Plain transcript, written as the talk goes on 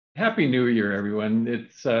Happy New Year, everyone.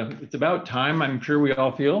 It's about time. I'm sure we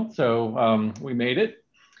all feel so. We made it,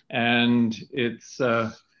 and it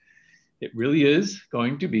really is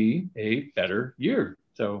going to be a better year.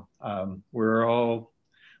 So we're all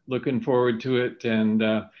looking forward to it, and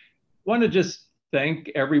want to just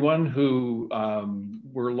thank everyone who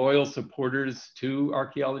were loyal supporters to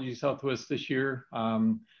Archaeology Southwest this year.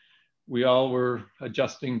 We all were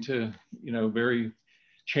adjusting to very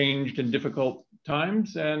changed and difficult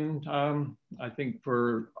times. And I think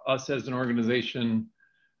for us as an organization,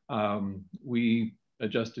 we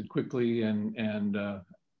adjusted quickly and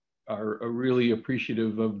are really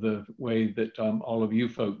appreciative of the way that all of you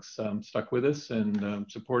folks stuck with us and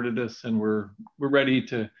supported us. And we're ready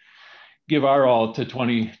to give our all to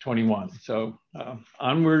 2021. So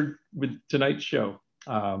onward with tonight's show.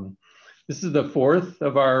 This is the fourth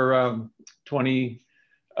of our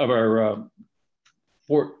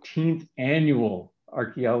 14th annual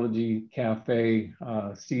Archaeology Cafe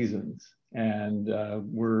seasons. And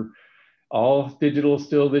we're all digital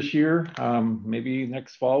still this year. Maybe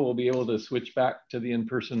next fall we'll be able to switch back to the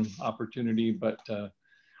in-person opportunity, but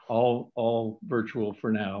all virtual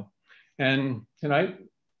for now. And tonight,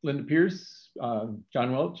 Linda Pierce,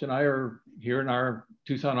 John Welch, and I are here in our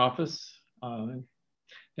Tucson office,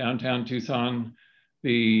 downtown Tucson,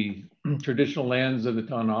 the traditional lands of the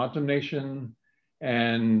Tohono Nation.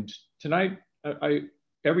 And tonight,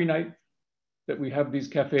 every night that we have these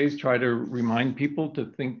cafes, try to remind people to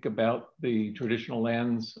think about the traditional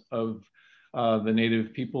lands of the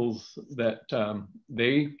native peoples that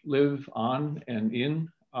they live on and in.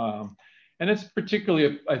 And it's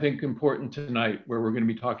particularly, I think, important tonight where we're going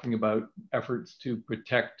to be talking about efforts to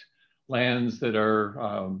protect lands that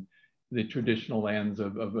are the traditional lands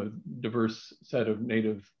of a diverse set of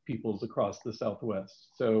native peoples across the Southwest.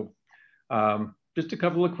 So just a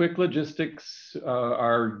couple of quick logistics.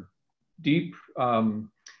 Our deep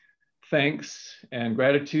thanks and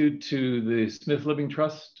gratitude to the Smith Living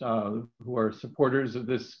Trust, who are supporters of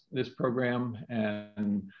this program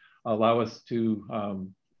and allow us to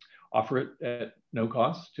offer it at no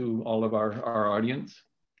cost to all of our audience.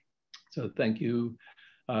 So thank you,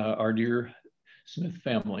 our dear Smith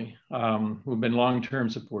family, who've been long-term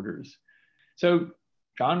supporters. So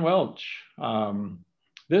John Welch,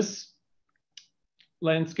 this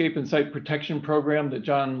landscape and site protection program that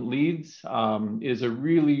John leads is a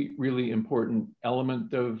really, really important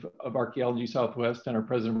element of Archaeology Southwest and our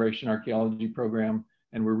preservation archaeology program.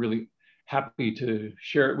 And we're really happy to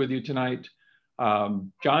share it with you tonight.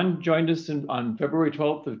 John joined us on February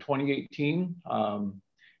 12th of 2018.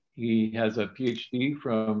 He has a PhD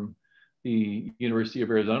from the University of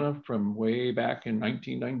Arizona from way back in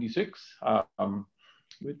 1996,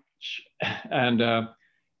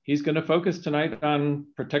 he's going to focus tonight on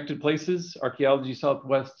protected places, Archaeology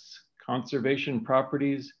Southwest's conservation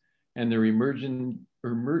properties, and their emerging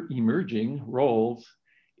roles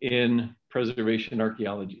in preservation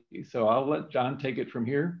archaeology. So I'll let John take it from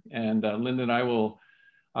here, and Linda and I will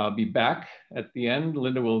be back at the end.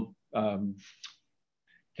 Linda will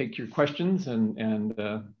take your questions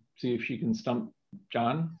and see if she can stump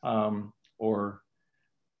John or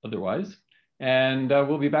otherwise. And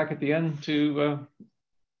we'll be back at the end to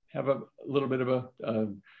have a little bit of a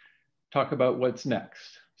talk about what's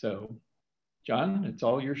next. So John, it's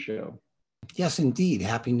all your show. Yes, indeed.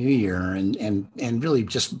 Happy New Year and really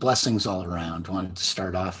just blessings all around. Wanted to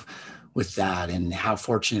start off with that and how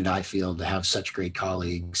fortunate I feel to have such great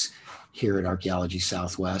colleagues here at Archaeology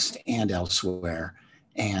Southwest and elsewhere.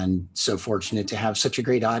 And so fortunate to have such a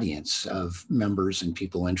great audience of members and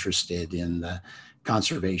people interested in the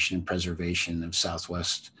conservation and preservation of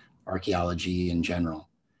Southwest archaeology in general.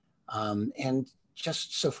 And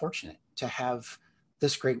just so fortunate to have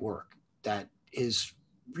this great work that is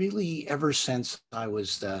really ever since I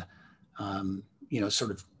was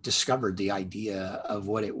sort of discovered the idea of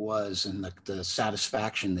what it was and the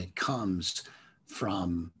satisfaction that comes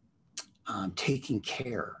from taking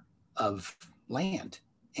care of land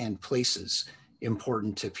and places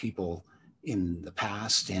important to people in the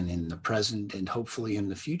past and in the present and hopefully in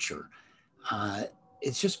the future.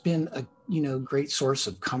 It's just been a great source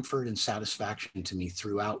of comfort and satisfaction to me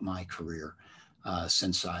throughout my career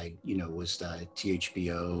since I was the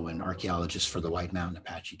THBO and archaeologist for the White Mountain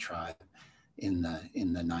Apache tribe in the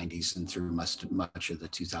 90s and through much of the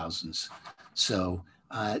 2000s. So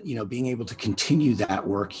being able to continue that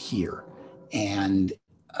work here and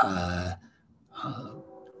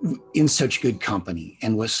in such good company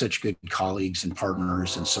and with such good colleagues and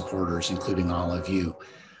partners and supporters, including all of you,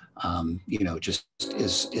 just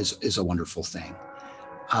is a wonderful thing.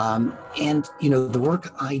 And, you know, the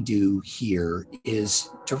work I do here is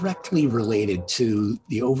directly related to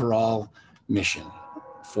the overall mission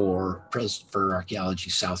for Archaeology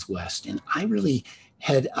Southwest. And I really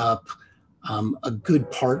head up a good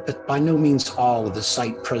part, but by no means all, of the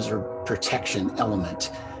site protection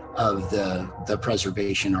element of the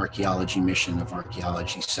preservation archaeology mission of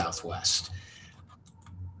Archaeology Southwest.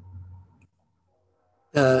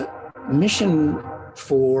 The mission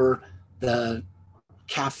for the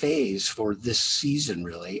cafes for this season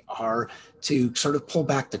really are to sort of pull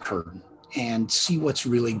back the curtain and see what's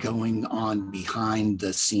really going on behind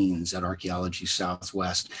the scenes at Archaeology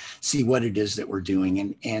Southwest, see what it is that we're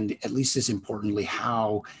doing, and at least as importantly,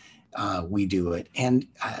 how we do it, and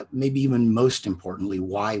maybe even most importantly,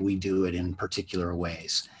 why we do it in particular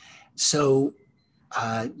ways. So,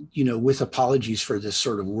 you know, with apologies for this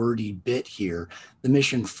sort of wordy bit here, the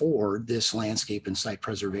mission for this landscape and site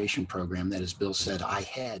preservation program that, as Bill said, I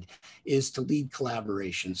head, is to lead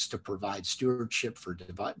collaborations to provide stewardship for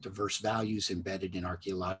diverse values embedded in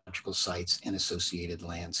archaeological sites and associated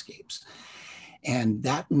landscapes. And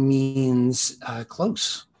that means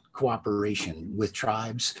close cooperation with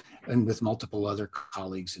tribes and with multiple other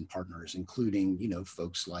colleagues and partners, including, you know,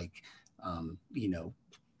 folks like, you know,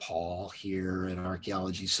 Paul here at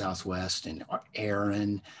Archaeology Southwest, and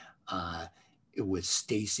Aaron, with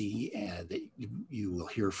Stacy that you will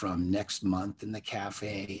hear from next month in the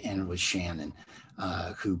cafe, and with Shannon,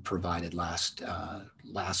 who provided last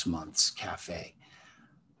month's cafe.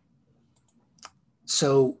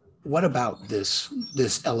 So what about this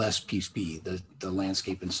LSPP, the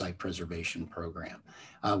Landscape and Site Preservation Program?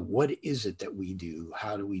 What is it that we do?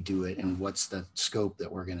 How do we do it? And what's the scope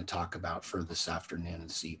that we're going to talk about for this afternoon and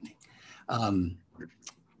this evening?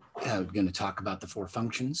 We're going to talk about the 4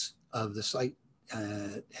 functions of the Site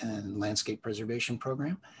and Landscape Preservation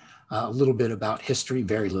Program, a little bit about history,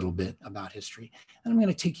 very little bit about history. And I'm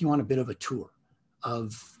going to take you on a bit of a tour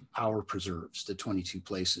of our preserves, the 22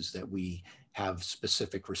 places that we have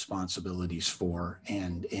specific responsibilities for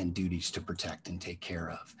and duties to protect and take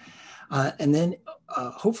care of. And then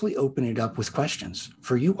hopefully open it up with questions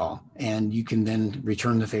for you all, and you can then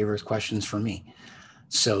return the favor with questions for me.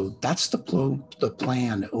 So that's the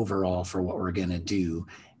plan overall for what we're going to do.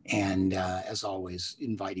 And as always,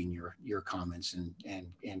 inviting your comments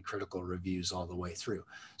and critical reviews all the way through.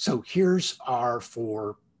 So here's our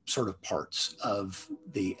 4 sort of parts of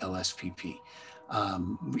the LSPP,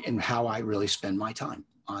 and how I really spend my time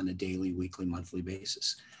on a daily, weekly, monthly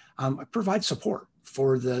basis. I provide support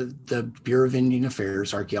for the Bureau of Indian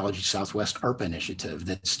Affairs Archaeology Southwest ARPA initiative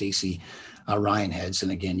that Stacy Ryan heads,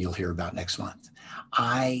 and again, you'll hear about next month.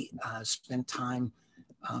 I spend time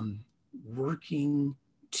working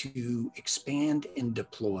to expand and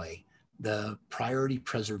deploy the priority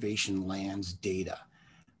preservation lands data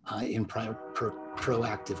in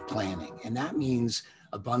proactive planning. And that means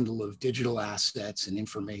a bundle of digital assets and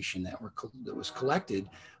information that was collected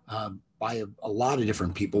by a lot of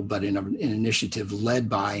different people, but in an initiative led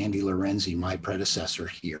by Andy Lorenzi, my predecessor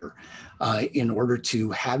here, in order to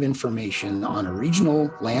have information on a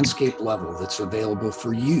regional landscape level that's available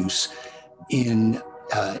for use in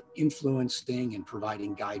influencing and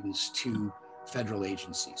providing guidance to federal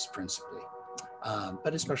agencies principally.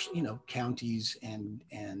 But especially, you know, counties and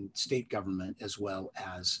state government, as well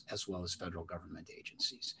as federal government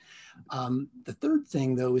agencies. The third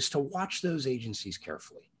thing, though, is to watch those agencies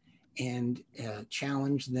carefully and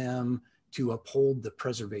challenge them to uphold the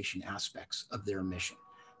preservation aspects of their mission,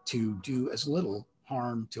 to do as little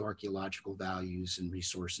harm to archaeological values and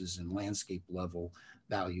resources and landscape level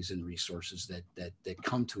values and resources that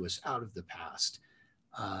come to us out of the past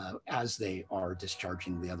as they are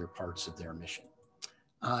discharging the other parts of their mission.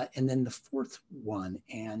 And then the fourth one,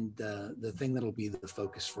 and the thing that'll be the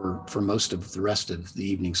focus for most of the rest of the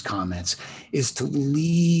evening's comments, is to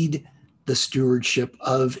lead the stewardship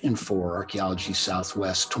of and for Archaeology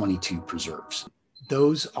Southwest 22 preserves.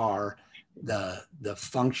 Those are the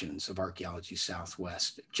functions of Archaeology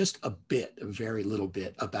Southwest. Just a very little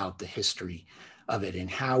bit about the history of it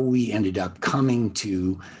and how we ended up coming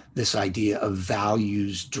to this idea of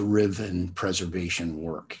values-driven preservation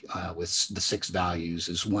work. With the 6 values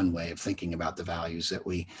is one way of thinking about the values that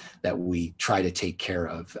we try to take care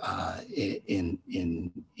of in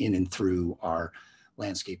and through our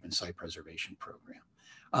landscape and site preservation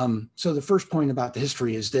program. So the first point about the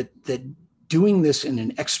history is that doing this in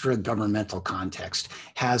an extra governmental context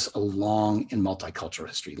has a long and multicultural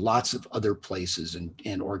history. Lots of other places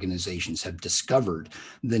and organizations have discovered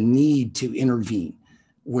the need to intervene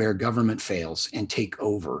where government fails and take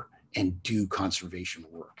over and do conservation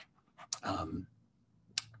work.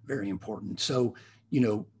 Very important. So you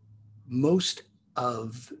know, most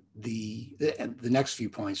of the next few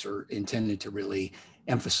points are intended to really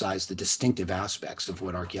emphasize the distinctive aspects of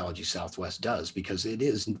what Archaeology Southwest does, because it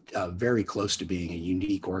is very close to being a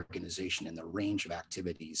unique organization in the range of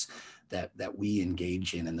activities that we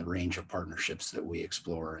engage in and the range of partnerships that we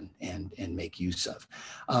explore and make use of.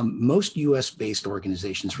 Most US-based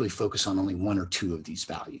organizations really focus on only one or two of these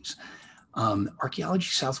values. Archaeology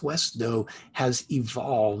Southwest, though, has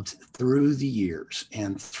evolved through the years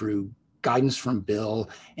and through guidance from Bill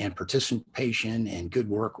and participation and good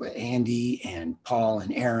work with Andy and Paul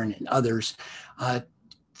and Aaron and others,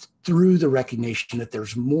 through the recognition that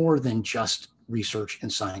there's more than just research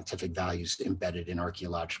and scientific values embedded in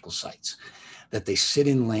archaeological sites, that they sit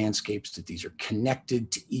in landscapes, that these are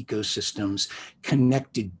connected to ecosystems,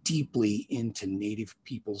 connected deeply into Native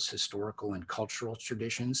peoples' historical and cultural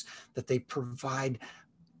traditions, that they provide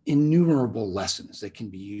innumerable lessons that can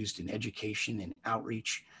be used in education and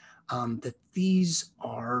outreach, that these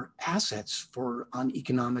are assets for on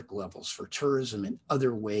economic levels, for tourism and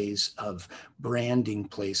other ways of branding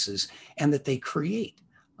places, and that they create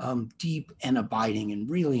deep and abiding and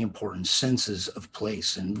really important senses of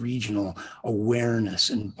place and regional awareness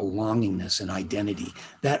and belongingness and identity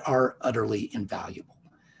that are utterly invaluable.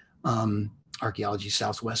 Archaeology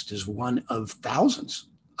Southwest is one of thousands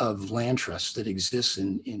of land trusts that exists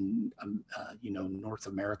in North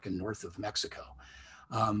America, north of Mexico.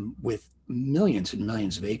 With millions and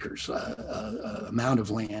millions of acres, amount of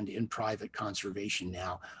land in private conservation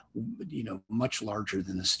now, much larger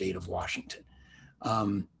than the state of Washington.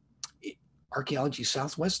 Archaeology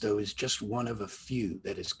Southwest, though, is just one of a few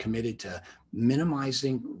that is committed to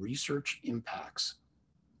minimizing research impacts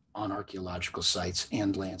on archaeological sites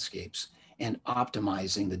and landscapes and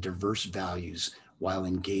optimizing the diverse values while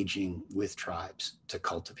engaging with tribes to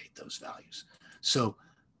cultivate those values. So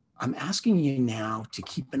I'm asking you now to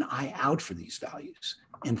keep an eye out for these values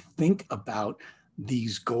and think about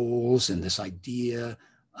these goals and this idea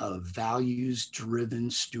of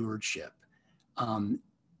values-driven stewardship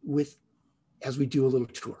as we do a little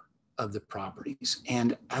tour of the properties,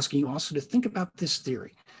 and asking you also to think about this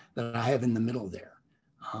theory that I have in the middle there,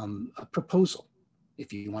 a proposal,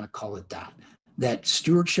 if you want to call it that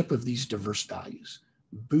stewardship of these diverse values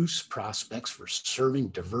boosts prospects for serving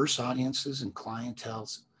diverse audiences and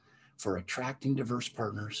clienteles, for attracting diverse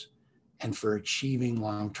partners, and for achieving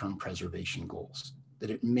long-term preservation goals,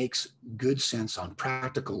 that it makes good sense on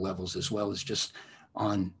practical levels as well as just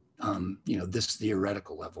on this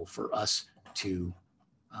theoretical level for us to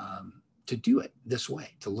do it this way,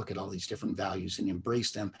 to look at all these different values and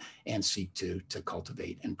embrace them and seek to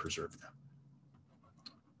cultivate and preserve them.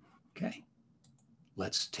 Okay,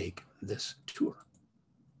 let's take this tour.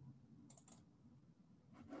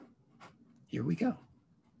 Here we go.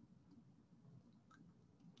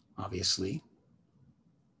 Obviously,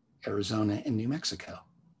 Arizona and New Mexico.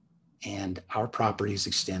 And our properties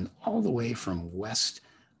extend all the way from west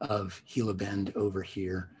of Gila Bend over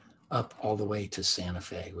here, up all the way to Santa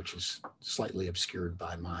Fe, which is slightly obscured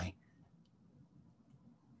by my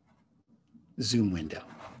Zoom window.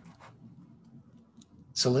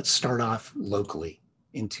 So let's start off locally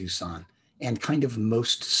in Tucson, and kind of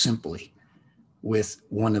most simply with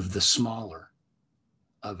one of the smaller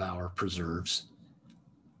of our preserves.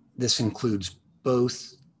 This includes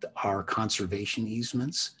both our conservation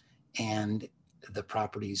easements and the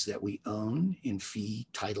properties that we own in fee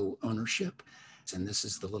title ownership. And this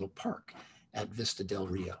is the little park at Vista del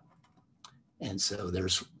Rio. And so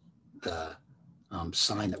there's the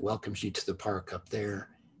sign that welcomes you to the park up there,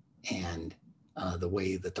 and the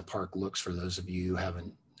way that the park looks for those of you who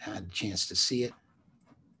haven't had a chance to see it.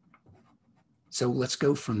 So let's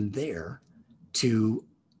go from there to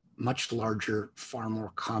much larger, far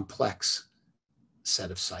more complex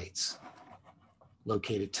set of sites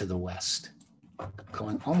located to the west,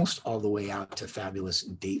 going almost all the way out to fabulous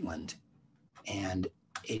Dateland, and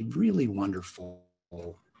a really wonderful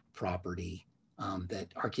property that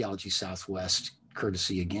Archaeology Southwest,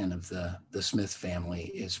 courtesy again of the Smith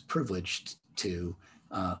family, is privileged to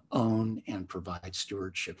own and provide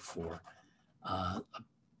stewardship for. A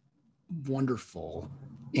wonderful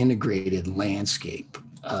integrated landscape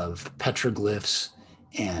of petroglyphs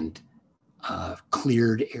and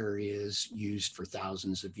cleared areas used for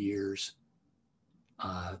thousands of years,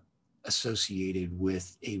 associated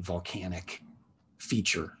with a volcanic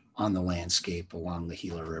feature on the landscape along the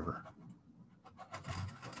Gila River.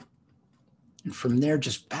 And from there,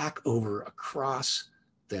 just back over across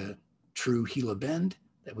the true Gila Bend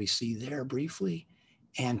that we see there briefly,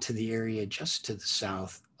 and to the area just to the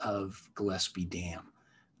south of Gillespie Dam,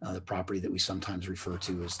 the property that we sometimes refer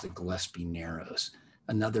to as the Gillespie Narrows,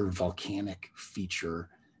 another volcanic feature,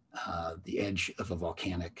 the edge of a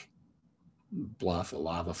volcanic bluff, a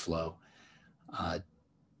lava flow,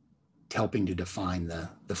 helping to define the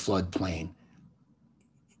floodplain.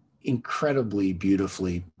 Incredibly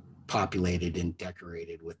beautifully populated and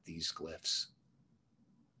decorated with these glyphs.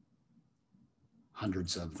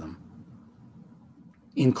 Hundreds of them,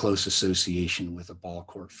 in close association with a ball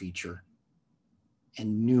court feature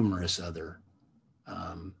and numerous other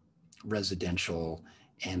residential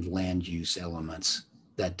and land use elements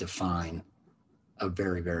that define a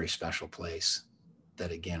very, very special place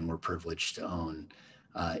that, again, we're privileged to own,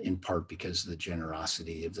 in part because of the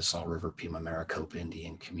generosity of the Salt River Pima Maricopa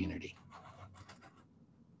Indian community.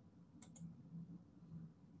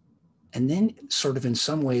 And then sort of in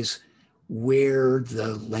some ways, where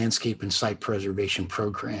the landscape and site preservation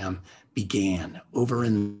program began over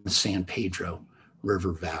in the San Pedro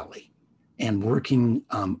River Valley, and working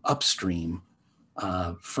upstream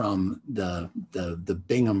from the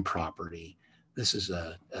Bingham property. This is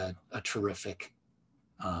a terrific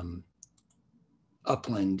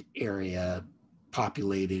upland area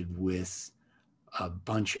populated with a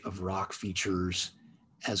bunch of rock features,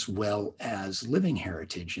 as well as living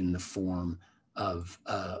heritage in the form of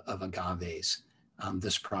agaves.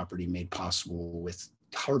 This property made possible with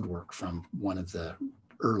hard work from one of the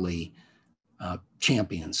early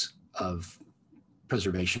champions of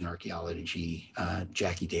preservation archaeology,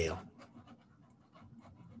 Jackie Dale.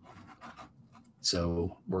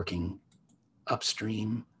 So working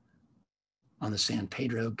upstream on the San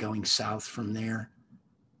Pedro, going south from there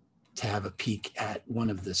to have a peek at one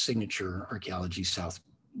of the signature Archaeology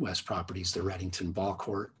Southwest properties, the Reddington Ball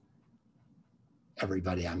Court.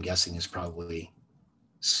 Everybody, I'm guessing, has probably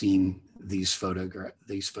seen these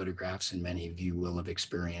photographs, and many of you will have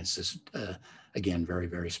experienced this, again, very,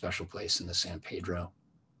 very special place in the San Pedro,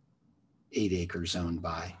 8 acres owned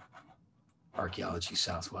by Archaeology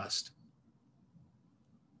Southwest.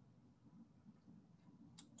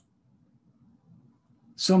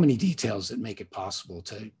 So many details that make it possible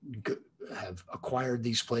to have acquired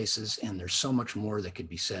these places, and there's so much more that could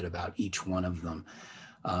be said about each one of them.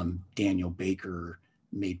 Daniel Baker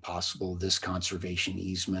made possible this conservation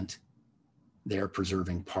easement. They're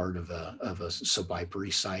preserving part of a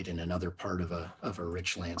subipery site and another part of a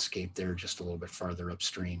rich landscape there just a little bit farther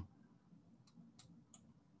upstream.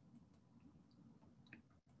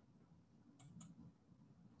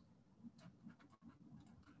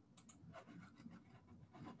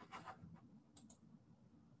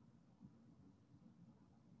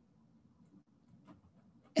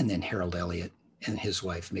 And then Harold Elliott and his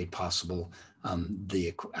wife made possible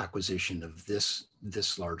the acquisition of this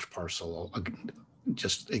large parcel,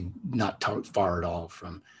 just not far at all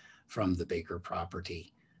from the Baker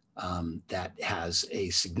property, that has a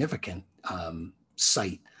significant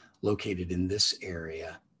site located in this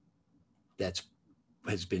area that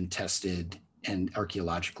has been tested and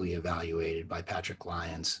archaeologically evaluated by Patrick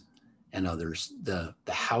Lyons and others. The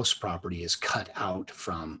house property is cut out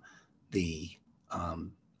from the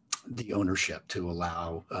ownership to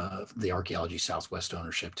allow the Archaeology Southwest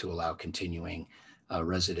ownership to allow continuing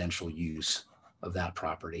residential use of that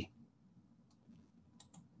property.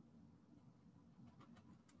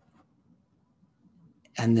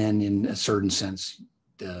 And then in a certain sense,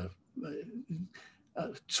 the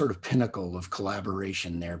sort of pinnacle of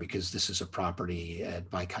collaboration there, because this is a property at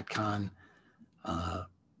Baikatkan,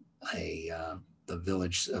 the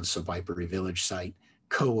village of Sobaipuri village site,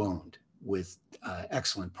 co-owned with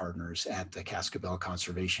excellent partners at the Cascabel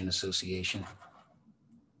Conservation Association.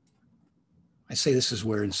 I say this is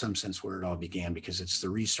where, in some sense, where it all began, because it's the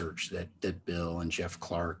research that Bill and Jeff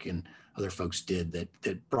Clark and other folks did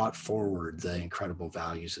that brought forward the incredible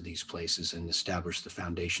values of these places and established the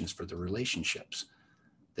foundations for the relationships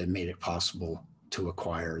that made it possible to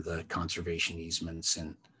acquire the conservation easements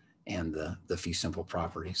and the fee simple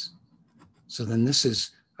properties. So then this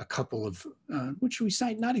is a couple of, what should we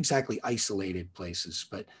say, not exactly isolated places,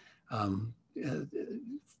 but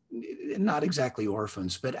not exactly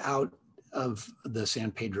orphans, but out of the San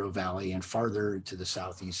Pedro Valley and farther to the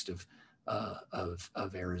southeast of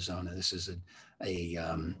Arizona. This is a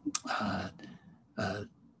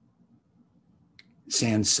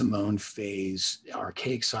San Simon phase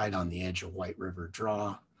archaic site on the edge of White River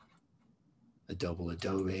Draw, a double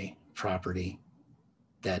adobe property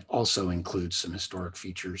that also includes some historic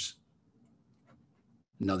features.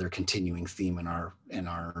 Another continuing theme in our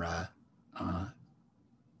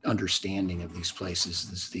understanding of these places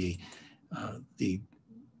is the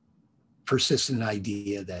persistent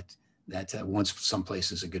idea that that once some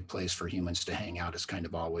place is a good place for humans to hang out, it's kind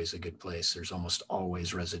of always a good place. There's almost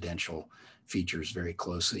always residential features very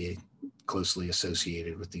closely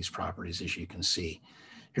associated with these properties, as you can see.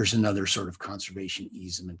 Here's another sort of conservation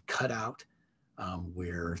easement cutout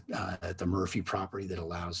where at the Murphy property that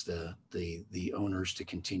allows the owners to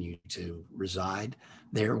continue to reside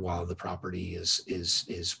there while the property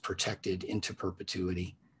is protected into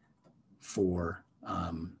perpetuity for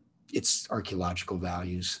its archaeological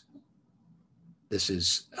values. This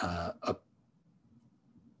is a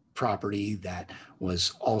property that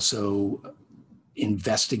was also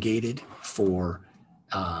investigated for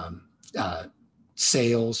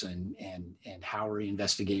sales, and Howery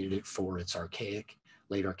investigated it for its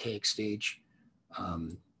late archaic stage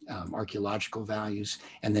archaeological values,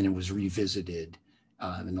 and then it was revisited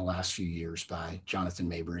in the last few years by Jonathan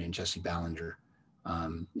Mabry and Jesse Ballinger,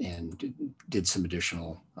 and did some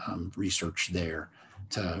additional research there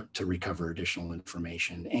to recover additional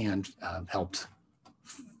information, and helped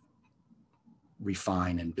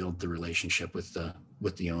refine and build the relationship with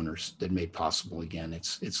the owners that made possible, again,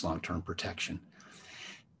 its long-term protection.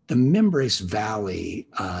 The Mimbres Valley,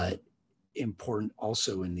 important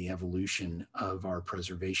also in the evolution of our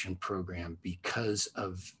preservation program because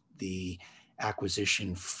of the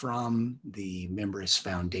acquisition from the Mimbres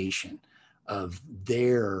Foundation of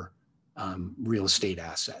their real estate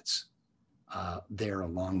assets there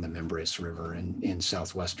along the Mimbres River in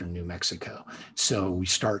southwestern New Mexico. So we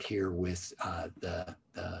start here with the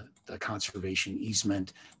conservation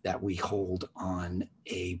easement that we hold on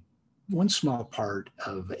one small part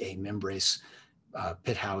of a Mimbres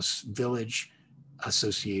pit house village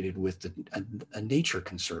associated with a nature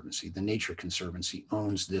conservancy. The Nature Conservancy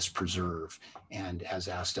owns this preserve and has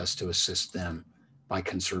asked us to assist them by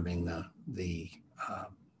conserving the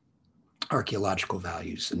archaeological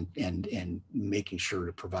values and making sure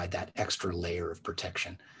to provide that extra layer of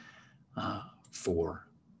protection for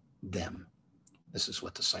them. This is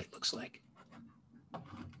what the site looks like.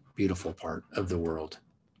 Beautiful part of the world,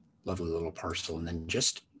 lovely little parcel. And then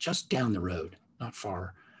just down the road, not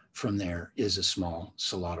far from there, is a small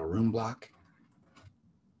Salado room block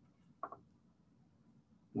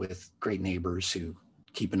with great neighbors who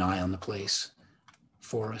keep an eye on the place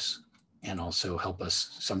for us and also help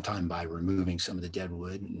us sometime by removing some of the dead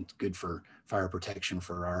wood, and good for fire protection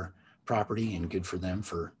for our property and good for them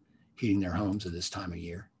for heating their homes at this time of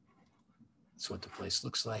year. That's what the place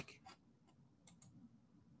looks like.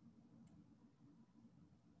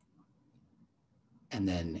 And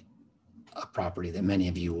then a property that many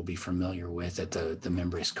of you will be familiar with at the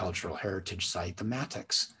Mimbres Cultural Heritage Site, the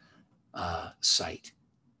Matex site,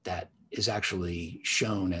 that is actually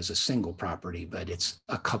shown as a single property, but it's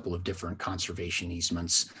a couple of different conservation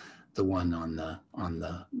easements. The one on the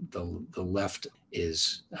left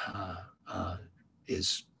is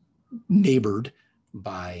neighbored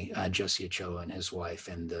by Jesse Ochoa and his wife,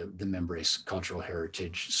 and the Mimbres Cultural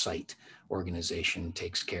Heritage Site organization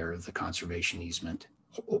takes care of the conservation easement,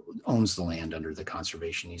 owns the land under the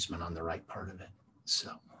conservation easement on the right part of it.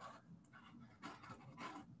 So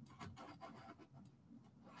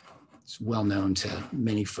it's well known to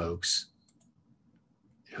many folks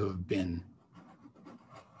who have been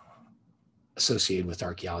associated with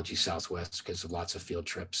Archaeology Southwest because of lots of field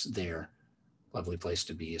trips there. Lovely place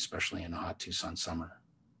to be, especially in a hot Tucson summer.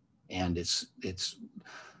 And it's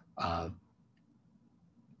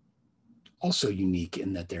also unique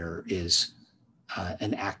in that there is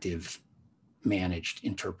an active managed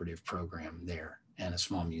interpretive program there and a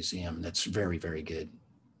small museum that's very, very good.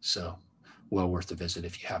 So well worth a visit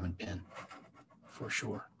if you haven't been, for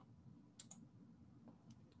sure.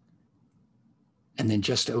 And then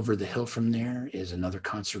just over the hill from there is another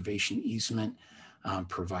conservation easement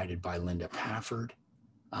provided by Linda Pafford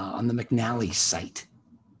on the McNally site,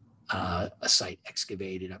 a site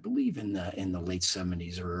excavated, I believe, in the late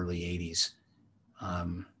 70s or early 80s,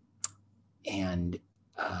 and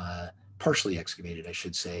partially excavated, I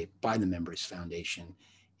should say, by the Mimbres Foundation,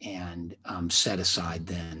 and set aside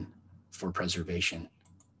then for preservation.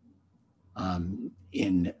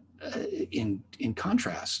 In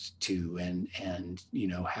contrast to and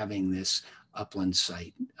having this upland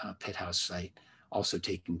site, pit house site, also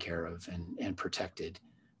taken care of and protected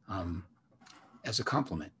as a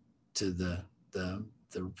complement to the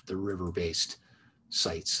river-based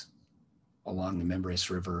sites along the Mimbres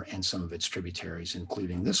River and some of its tributaries,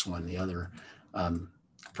 including this one, the other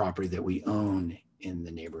property that we own in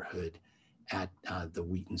the neighborhood at the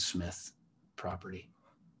Wheaton Smith property.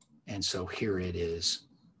 And so here it is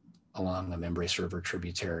along the Mimbres River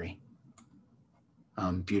tributary,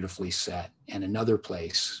 beautifully set, and another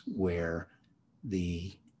place where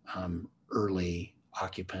the early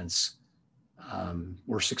occupants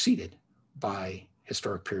were succeeded by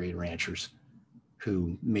historic period ranchers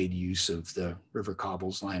who made use of the river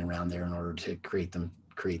cobbles lying around there in order to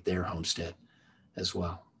create their homestead as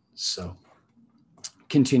well. So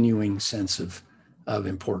continuing sense of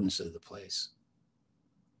importance of the place.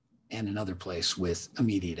 And another place with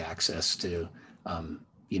immediate access to,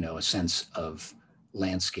 a sense of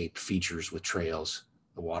landscape features with trails,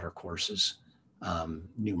 the water courses,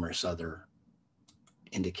 numerous other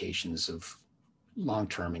indications of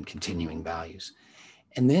long-term and continuing values.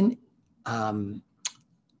 And then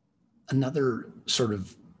another sort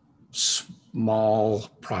of small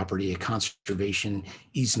property, a conservation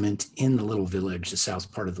easement in the little village, the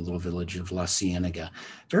south part of the little village of La Cienega,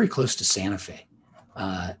 very close to Santa Fe,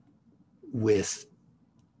 with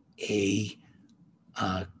a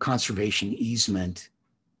conservation easement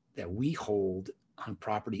that we hold on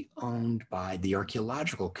property owned by the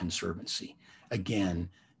Archaeological Conservancy. Again,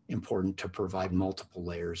 important to provide multiple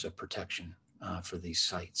layers of protection for these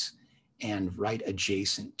sites, and right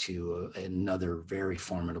adjacent to another very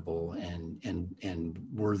formidable and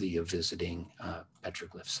worthy of visiting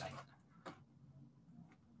petroglyph site,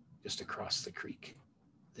 just across the creek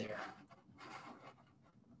there.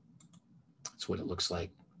 That's what it looks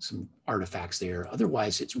like. Some artifacts there.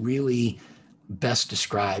 Otherwise, it's really best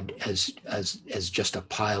described as just a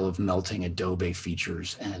pile of melting adobe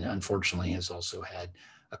features, and unfortunately has also had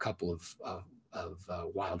a couple of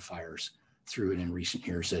wildfires through it in recent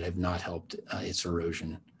years that have not helped its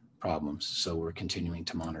erosion problems. So we're continuing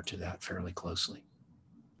to monitor that fairly closely.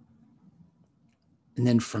 And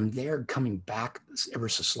then from there, coming back ever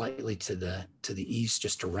so slightly to the east,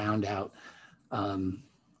 just to round out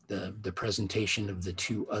the presentation of the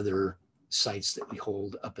two other sites that we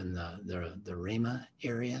hold up in the Rema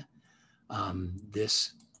area.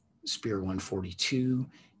 This Spear 142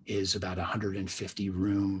 is about 150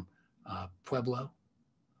 room pueblo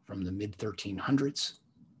from the mid 1300s,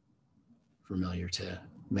 familiar to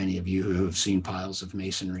many of you who have seen piles of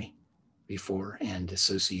masonry before and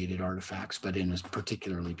associated artifacts, but in a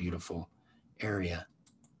particularly beautiful area.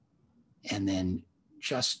 And then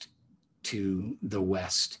just to the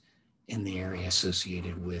west in the area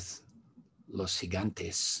associated with Los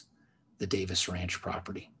Gigantes, the Davis Ranch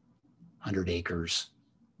property, 100 acres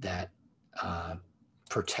that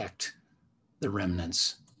protect the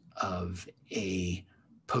remnants of a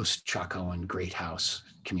post-Chacoan great house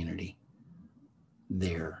community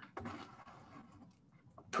there,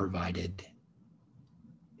 provided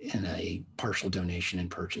in a partial donation and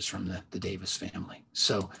purchase from the Davis family.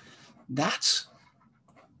 So that's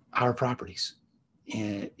our properties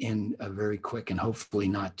in a very quick and hopefully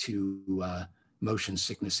not too motion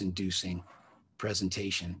sickness inducing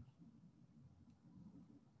presentation,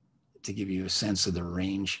 to give you a sense of the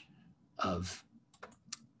range of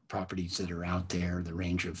properties that are out there, the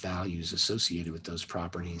range of values associated with those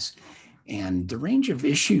properties, and the range of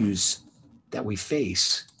issues that we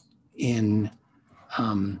face in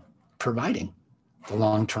providing the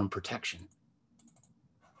long-term protection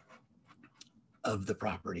of the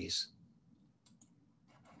properties.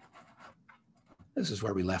 This is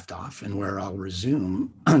where we left off and where I'll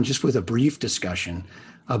resume just with a brief discussion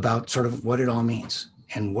about sort of what it all means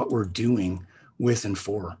and what we're doing with and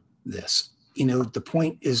for this. You know, the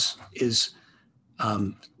point is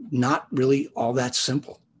not really all that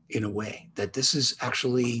simple in a way, that this is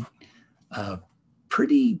actually a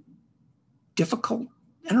pretty difficult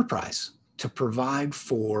enterprise to provide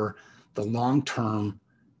for the long-term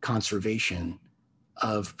conservation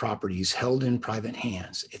of properties held in private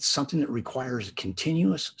hands. It's something that requires a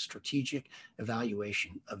continuous strategic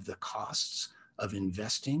evaluation of the costs of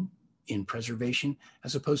investing in preservation,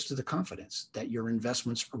 as opposed to the confidence that your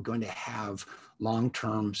investments are going to have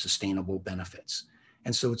long-term sustainable benefits.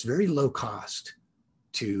 And so it's very low cost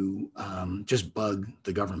to just bug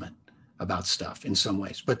the government about stuff in some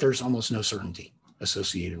ways, but there's almost no certainty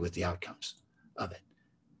associated with the outcomes of it.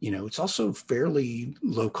 You know, it's also fairly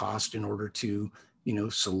low cost in order to, you know,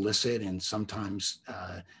 solicit and sometimes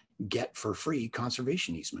get for free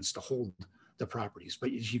conservation easements to hold the properties.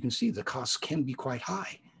 But as you can see, the costs can be quite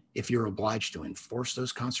high if you're obliged to enforce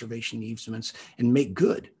those conservation easements and make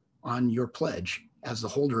good on your pledge as the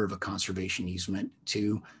holder of a conservation easement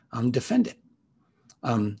to defend it.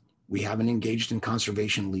 We haven't engaged in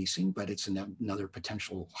conservation leasing, but it's another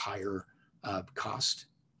potential higher cost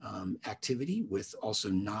activity with also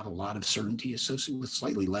not a lot of certainty associated with,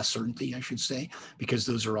 slightly less certainty, I should say, because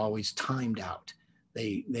those are always timed out.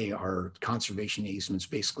 They are conservation easements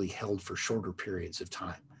basically held for shorter periods of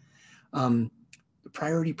time. The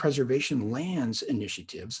priority preservation lands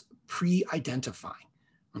initiatives pre-identifying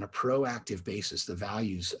on a proactive basis the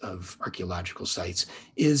values of archaeological sites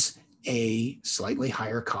is a slightly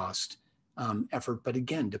higher cost effort, but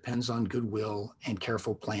again, depends on goodwill and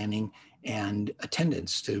careful planning and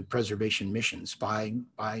attendance to preservation missions by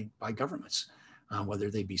governments, whether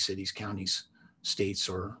they be cities, counties, states,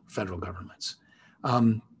 or federal governments.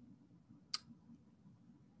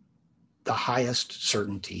 The highest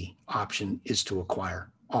certainty option is to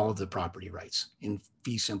acquire all of the property rights in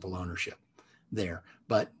fee simple ownership there,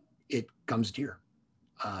 but it comes dear.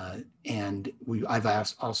 And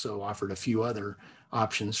I've also offered a few other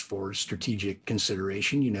options for strategic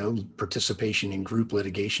consideration, you know, participation in group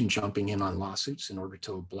litigation, jumping in on lawsuits in order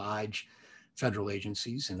to oblige federal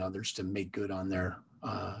agencies and others to make good on their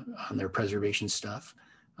preservation stuff,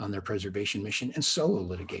 on their preservation mission, and solo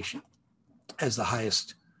litigation as the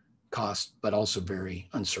highest cost, but also very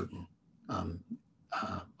uncertain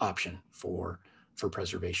option for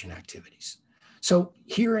preservation activities. So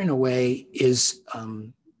here, in a way, is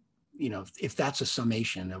you know, if that's a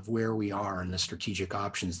summation of where we are and the strategic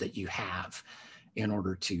options that you have in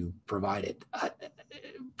order to provide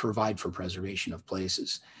for preservation of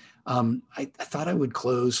places. I thought I would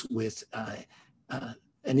close with an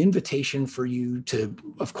invitation for you to,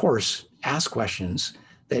 of course, ask questions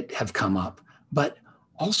that have come up, but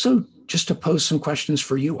also just to pose some questions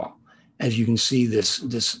for you all. As you can see, the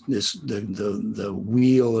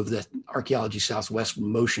wheel of the Archaeology Southwest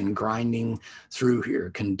motion grinding through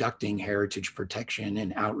here, conducting heritage protection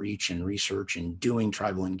and outreach and research and doing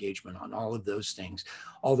tribal engagement on all of those things,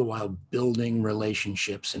 all the while building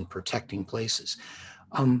relationships and protecting places.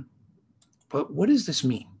 But what does this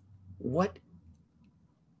mean? What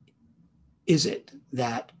is it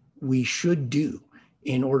that we should do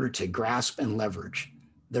in order to grasp and leverage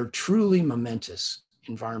the truly momentous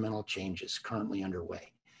environmental changes currently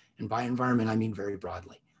underway? And by environment, I mean very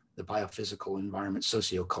broadly, the biophysical environment,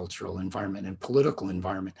 sociocultural environment, and political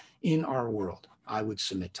environment in our world, I would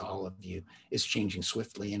submit to all of you, is changing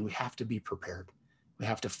swiftly, and we have to be prepared. We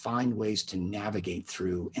have to find ways to navigate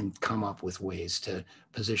through and come up with ways to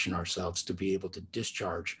position ourselves to be able to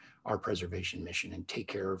discharge our preservation mission and take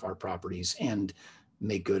care of our properties and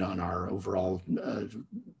make good on our overall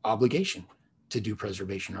obligation to do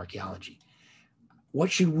preservation archaeology. What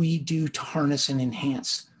should we do to harness and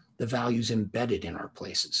enhance the values embedded in our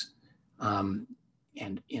places and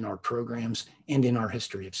in our programs and in our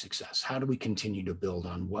history of success? How do we continue to build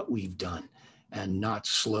on what we've done and not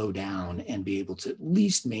slow down and be able to at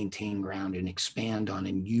least maintain ground and expand on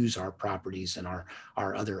and use our properties and our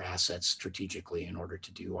other assets strategically in order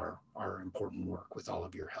to do our important work with all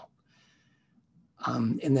of your help?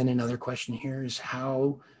 And then another question here is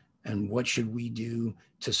how and what should we do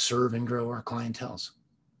to serve and grow our clienteles?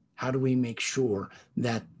 How do we make sure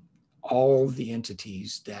that all the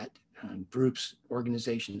entities, that groups,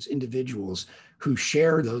 organizations, individuals who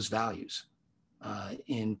share those values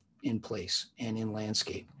in place and in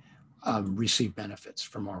landscape receive benefits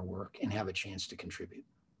from our work and have a chance to contribute?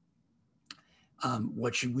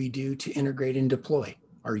 What should we do to integrate and deploy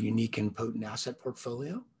our unique and potent asset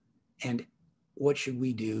portfolio? And what should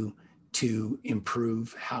we do to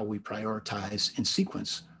improve how we prioritize and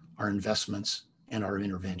sequence our investments and our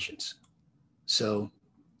interventions? So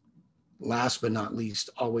last but not least,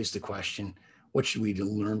 always the question, what should we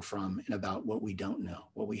learn from and about what we don't know,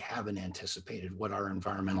 what we haven't anticipated, what our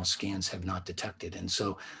environmental scans have not detected? And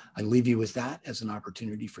so I leave you with that as an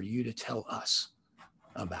opportunity for you to tell us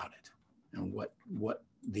about it and what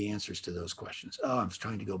the answers to those questions. Oh, I was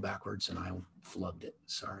trying to go backwards and I flubbed it,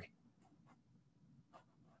 sorry.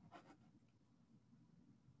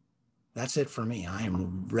 That's it for me. I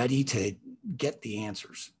am ready to get the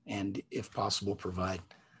answers and, if possible, provide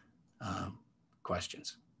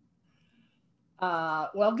questions.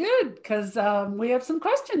 Well, good, because we have some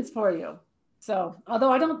questions for you. So,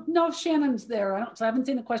 although I don't know if Shannon's there, so I haven't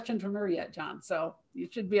seen a question from her yet, John. So you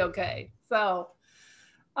should be okay. So,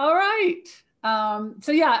 all right.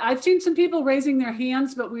 So yeah, I've seen some people raising their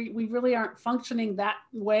hands, but we really aren't functioning that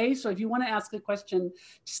way. So if you want to ask a question,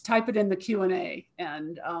 just type it in the Q&A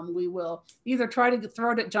and we will either try to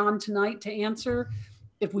throw it at John tonight to answer.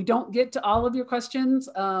 If we don't get to all of your questions,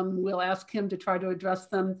 we'll ask him to try to address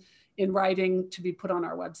them in writing to be put on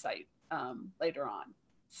our website later on.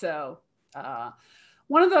 So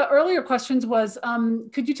one of the earlier questions was,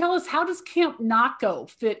 could you tell us, how does Camp Naco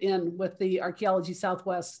fit in with the Archaeology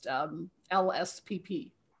Southwest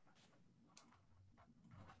LSPP?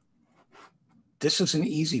 This is an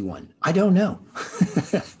easy one. I don't know.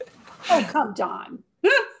 Oh, come, John.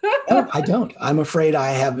 No, I don't. I'm afraid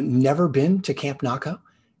I have never been to Camp Naco.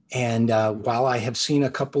 And while I have seen a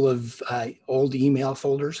couple of old email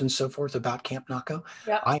folders and so forth about Camp Naco,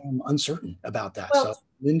 Yeah. I am uncertain about that. Well, so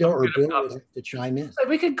Linda or Bill would have to chime in. So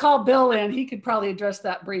we could call Bill in. He could probably address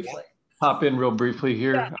that briefly. Pop in real briefly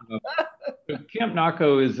here. Yeah. Camp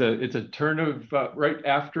Naco it's a turn of right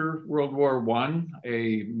after World War I,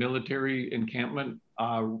 a military encampment,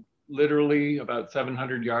 literally about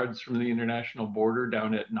 700 yards from the international border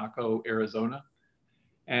down at Naco, Arizona.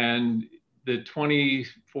 And the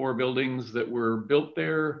 24 buildings that were built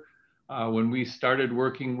there, when we started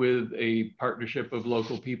working with a partnership of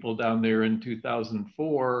local people down there in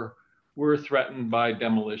 2004, were threatened by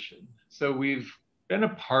demolition. So we've been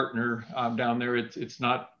a partner down there. It's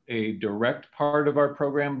not a direct part of our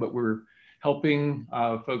program, but we're helping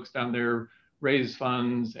folks down there raise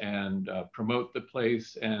funds and promote the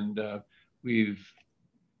place. And we've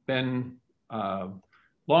been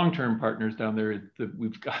long-term partners down there.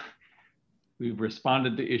 We've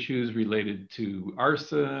responded to issues related to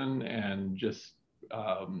arson and just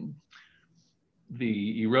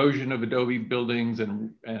the erosion of adobe buildings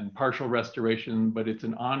and partial restoration, but it's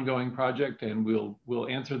an ongoing project, and we'll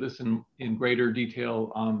answer this in greater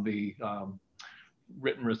detail on the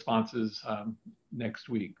written responses next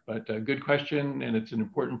week. But a good question, and it's an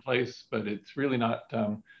important place, but it's really not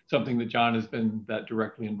something that John has been that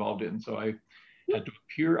directly involved in. So I had to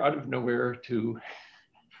appear out of nowhere to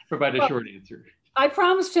provide a short answer. I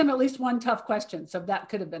promised him at least one tough question, so that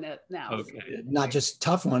could have been it now. Okay. Not just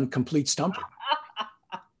tough one, complete stumper.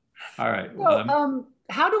 All right. So,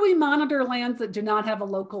 how do we monitor lands that do not have a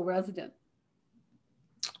local resident?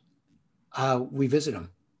 We visit them.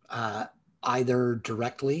 Either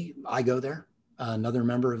directly, I go there, another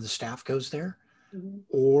member of the staff goes there,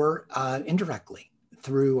 or indirectly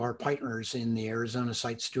through our partners in the Arizona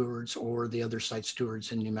site stewards or the other site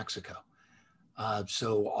stewards in New Mexico.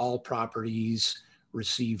 So all properties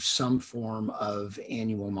receive some form of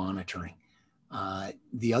annual monitoring.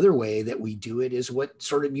 The other way that we do it is what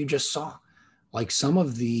sort of you just saw, like some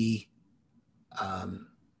of the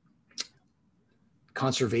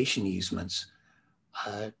conservation easements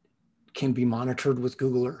can be monitored with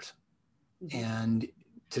Google Earth and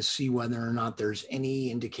to see whether or not there's any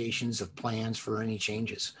indications of plans for any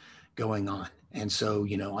changes going on. And so,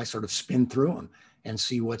 you know, I sort of spin through them and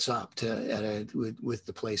see what's up with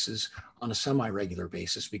the places on a semi-regular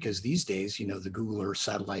basis, because these days, you know, the Google Earth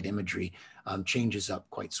satellite imagery changes up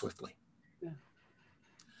quite swiftly. Yeah.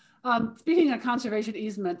 Speaking of conservation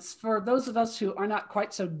easements, for those of us who are not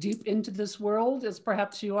quite so deep into this world as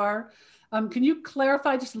perhaps you are, can you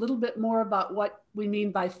clarify just a little bit more about what we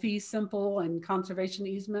mean by fee simple and conservation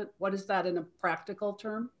easement? What is that in a practical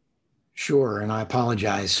term? Sure, and I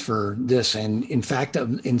apologize for this. And in fact,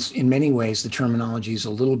 in many ways, the terminology is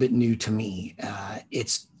a little bit new to me.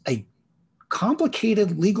 It's a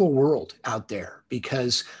complicated legal world out there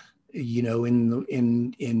because, you know,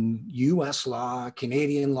 in U.S. law,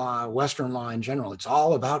 Canadian law, Western law in general, it's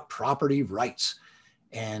all about property rights.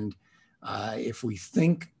 And if we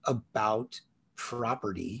think about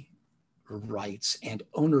property rights and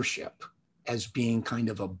ownership as being kind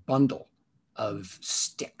of a bundle of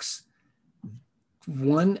sticks,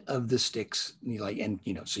 one of the sticks, like, and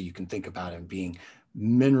you know, so you can think about it being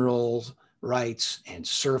mineral rights and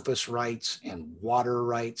surface rights and water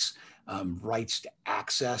rights, rights to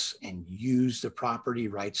access and use the property,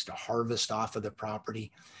 rights to harvest off of the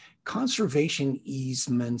property. Conservation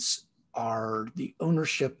easements are the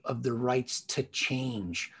ownership of the rights to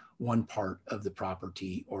change one part of the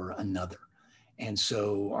property or another. And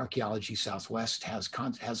so Archaeology Southwest has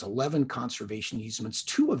 11 conservation easements.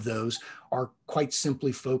 2 of those are quite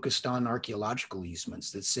simply focused on archaeological easements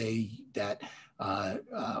that say that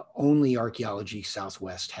only Archaeology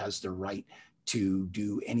Southwest has the right to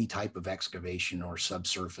do any type of excavation or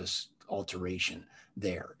subsurface alteration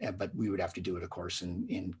there. But we would have to do it, of course,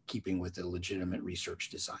 in keeping with the legitimate research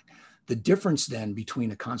design. The difference then between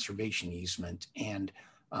a conservation easement and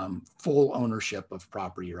full ownership of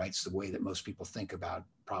property rights, the way that most people think about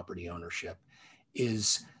property ownership,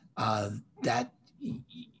 is that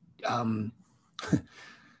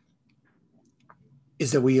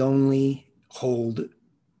we only hold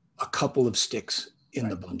a couple of sticks in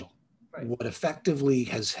the bundle. Right. What effectively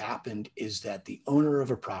has happened is that the owner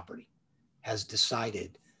of a property has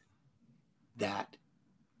decided that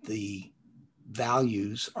the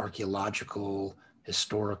values, archaeological,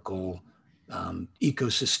 historical,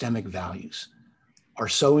 ecosystemic values, are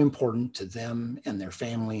so important to them and their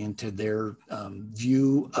family and to their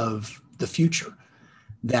view of the future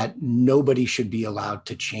that nobody should be allowed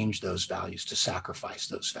to change those values, to sacrifice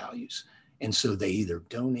those values. And so they either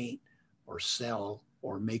donate or sell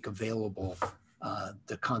or make available a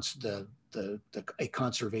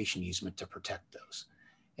conservation easement to protect those.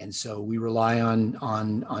 And so we rely on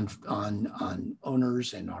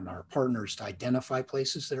owners and on our partners to identify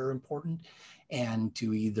places that are important and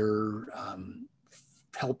to either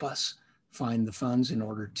help us find the funds in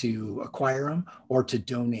order to acquire them or to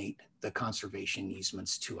donate the conservation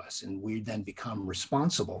easements to us. And we then become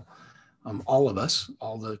responsible. All of us,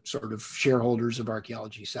 all the sort of shareholders of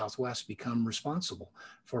Archaeology Southwest become responsible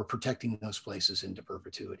for protecting those places into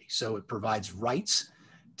perpetuity. So it provides rights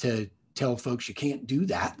to tell folks you can't do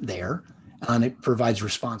that there, and it provides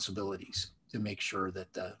responsibilities to make sure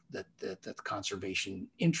that the conservation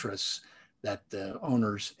interests that the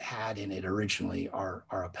owners had in it originally are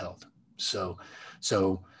upheld. So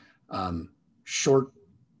short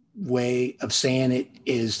way of saying it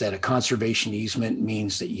is that a conservation easement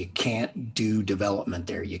means that you can't do development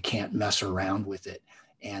there, you can't mess around with it,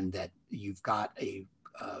 and that you've got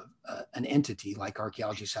an entity like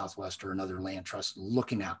Archaeology Southwest or another land trust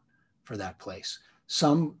looking out for that place.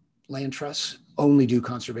 Some land trusts only do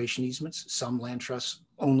conservation easements. Some land trusts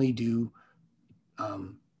only do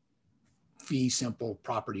fee simple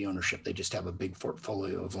property ownership. They just have a big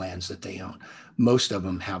portfolio of lands that they own. Most of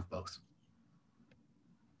them have both.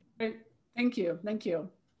 Great. Thank you. Thank you.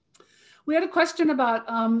 We had a question about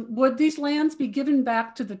would these lands be given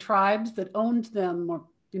back to the tribes that owned them, or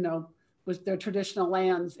was their traditional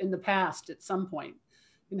lands in the past at some point?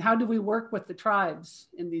 And how do we work with the tribes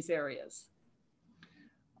in these areas?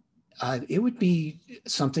 It would be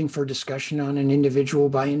something for discussion on an individual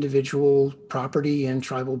by individual property and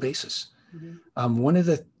tribal basis. Mm-hmm. One of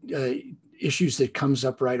the issues that comes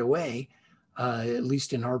up right away, at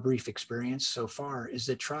least in our brief experience so far, is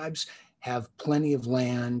that tribes have plenty of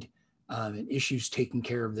land and issues taking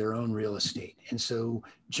care of their own real estate. And so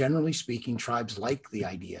generally speaking, tribes like the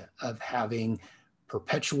idea of having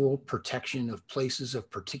perpetual protection of places of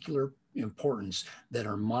particular importance that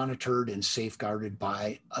are monitored and safeguarded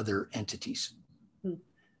by other entities.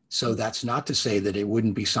 So that's not to say that it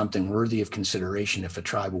wouldn't be something worthy of consideration if a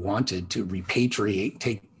tribe wanted to repatriate,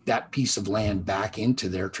 take that piece of land back into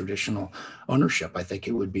their traditional ownership. I think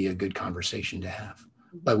it would be a good conversation to have,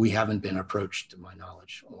 but we haven't been approached, to my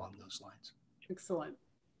knowledge, along those lines. Excellent.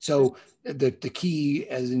 So the key,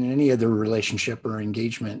 as in any other relationship or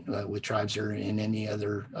engagement with tribes or in any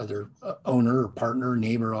other owner or partner,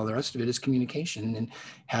 neighbor, all the rest of it, is communication and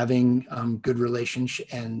having good relationship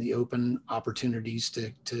and the open opportunities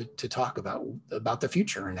to talk about the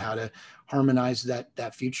future and how to harmonize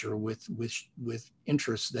that future with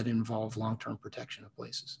interests that involve long-term protection of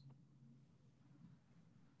places.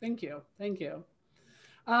 Thank you. Thank you.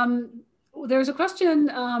 There's a question,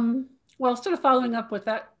 well, sort of following up with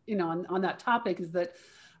that, on that topic, is that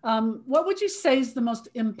what would you say is the most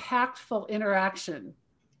impactful interaction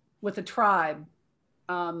with a tribe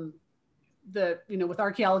with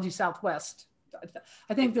Archaeology Southwest?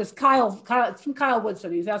 I think there's Kyle, it's from Kyle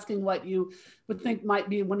Woodson. He's asking what you would think might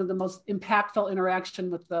be one of the most impactful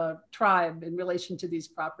interaction with the tribe in relation to these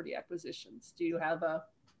property acquisitions. Do you have a?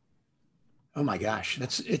 Oh my gosh,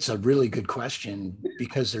 it's a really good question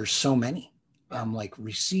because there's so many. Like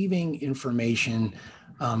receiving information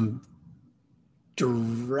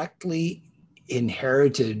directly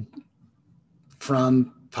inherited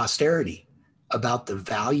from posterity about the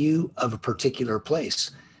value of a particular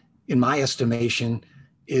place, in my estimation,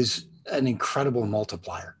 is an incredible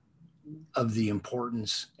multiplier of the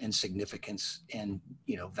importance and significance and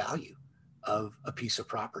value of a piece of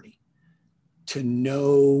property. To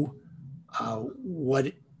know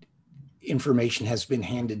what information has been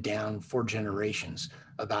handed down for generations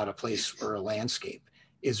about a place or a landscape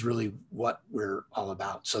is really what we're all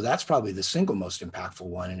about. So that's probably the single most impactful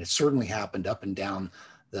one. And it certainly happened up and down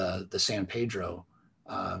the San Pedro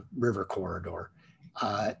River corridor.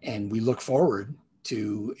 And we look forward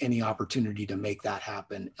to any opportunity to make that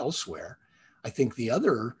happen elsewhere. I think the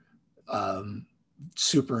other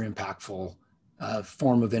super impactful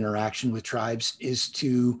form of interaction with tribes is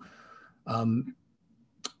to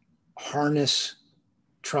harness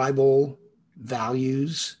tribal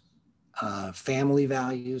values, family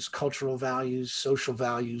values, cultural values, social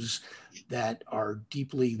values that are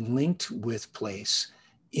deeply linked with place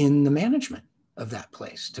in the management of that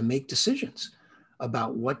place, to make decisions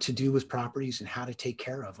about what to do with properties and how to take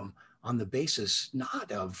care of them on the basis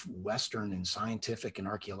not of Western and scientific and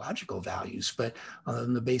archaeological values, but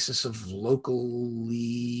on the basis of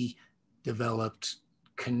locally developed,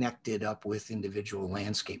 connected up with individual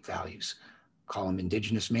landscape values. Call them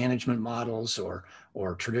indigenous management models or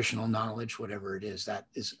traditional knowledge, whatever it is. That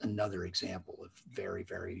is another example of very,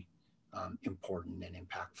 very important and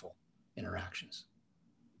impactful interactions.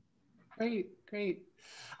 Great, great.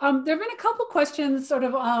 There have been a couple questions sort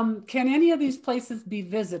of, can any of these places be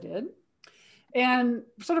visited? And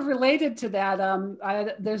sort of related to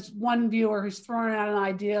that, there's one viewer who's thrown out an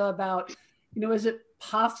idea about, is it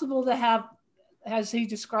possible to have, as he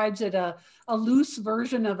describes it, a loose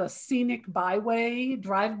version of a scenic byway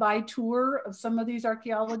drive-by tour of some of these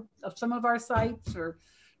archaeology, of some of our sites, or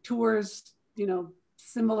tours,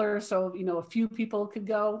 similar, so, a few people could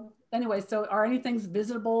go. Anyway, so are any things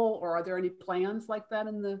visible, or are there any plans like that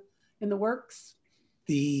in the works?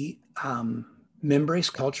 The Membrace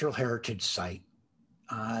Cultural Heritage Site,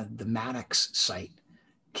 the Maddox site,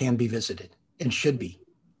 can be visited and should be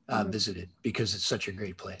visited because it's such a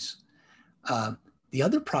great place. The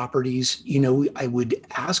other properties, I would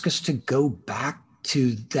ask us to go back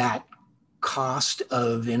to that cost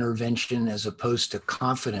of intervention as opposed to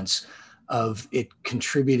confidence of it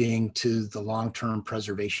contributing to the long-term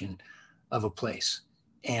preservation of a place.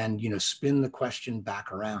 And, spin the question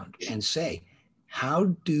back around and say, how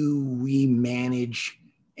do we manage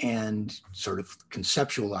and sort of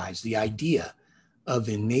conceptualize the idea of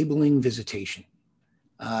enabling visitation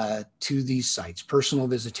to these sites, personal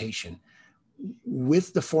visitation,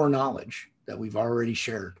 with the foreknowledge that we've already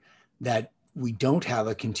shared, that we don't have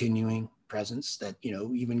a continuing presence, that,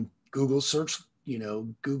 even Google search,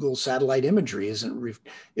 Google satellite imagery isn't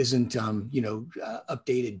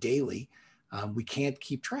updated daily. We can't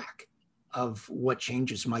keep track of what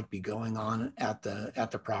changes might be going on at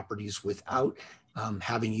the properties without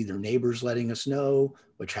having either neighbors letting us know,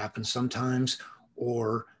 which happens sometimes,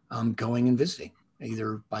 or going and visiting,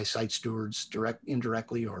 either by site stewards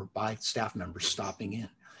indirectly or by staff members stopping in.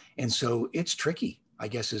 And so it's tricky, I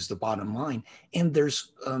guess, is the bottom line. And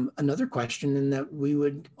there's another question in that we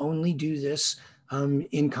would only do this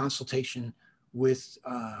in consultation with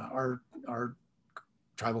our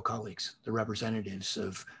tribal colleagues, the representatives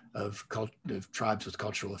of tribes with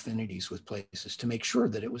cultural affinities with places, to make sure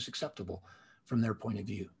that it was acceptable from their point of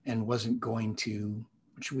view and wasn't going to,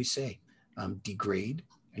 what should we say, degrade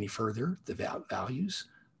any further the values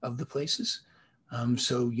of the places.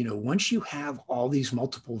 So, once you have all these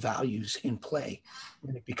multiple values in play,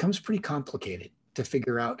 then it becomes pretty complicated to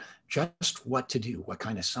figure out just what to do, what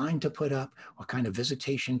kind of sign to put up, what kind of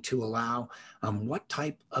visitation to allow, what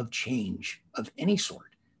type of change of any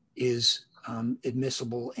sort is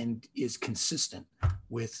admissible and is consistent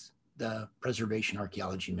with the preservation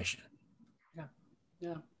archaeology mission.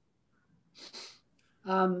 Yeah.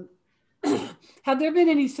 Have there been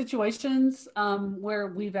any situations where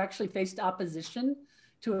we've actually faced opposition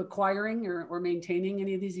to acquiring or maintaining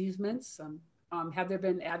any of these easements? Have there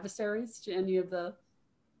been adversaries to any of the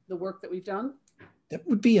work that we've done? That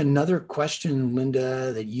would be another question,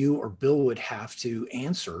 Linda, that you or Bill would have to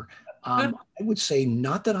answer. I would say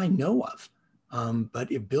not that I know of,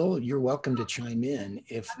 but if Bill, you're welcome to chime in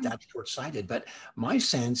if that's short-sighted. But my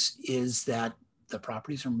sense is that the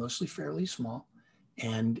properties are mostly fairly small,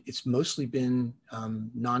 and it's mostly been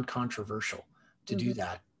non-controversial to do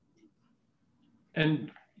that. And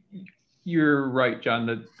you're right, John,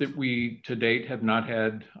 that we to date have not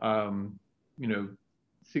had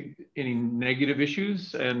any negative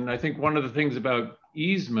issues. And I think one of the things about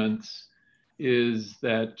easements is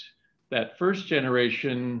that first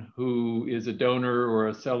generation who is a donor or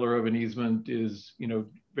a seller of an easement is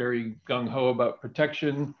very gung-ho about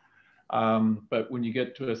protection. But when you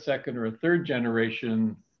get to a second or a third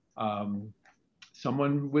generation,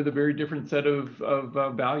 someone with a very different set of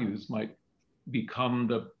values might become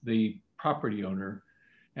the property owner.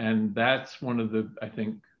 And that's one of the, I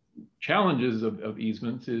think, challenges of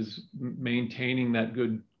easements, is maintaining that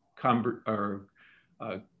good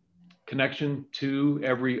connection to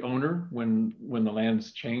every owner when the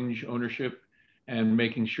lands change ownership, and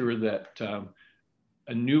making sure that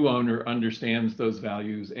a new owner understands those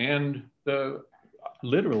values and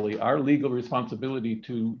literally our legal responsibility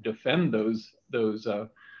to defend those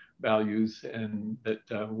values, and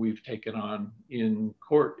that we've taken on in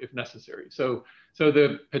court if necessary. So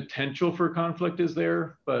the potential for conflict is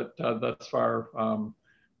there, but thus far,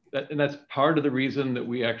 and that's part of the reason that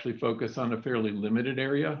we actually focus on a fairly limited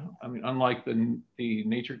area. I mean, unlike the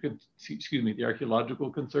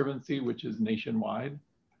Archaeological Conservancy, which is nationwide,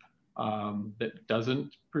 that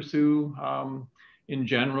doesn't pursue, in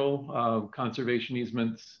general, conservation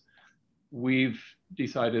easements. We've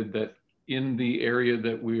decided that in the area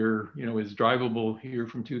that is drivable here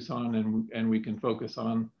from Tucson, and we can focus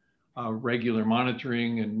on regular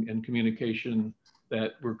monitoring and communication,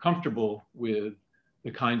 that we're comfortable with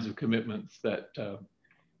the kinds of commitments that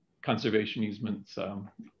conservation easements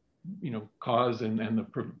cause, and the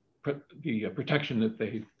protection that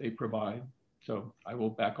they provide. So I will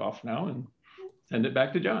back off now and send it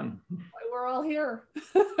back to John. We're all here.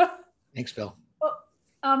 Thanks, Bill.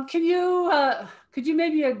 Well, could you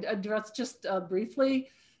maybe address just briefly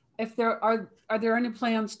if are there any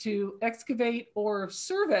plans to excavate or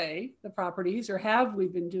survey the properties, or have we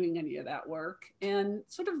been doing any of that work? And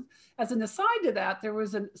sort of as an aside to that, there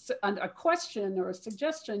was a question or a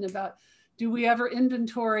suggestion about, do we ever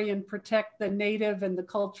inventory and protect the native and the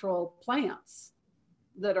cultural plants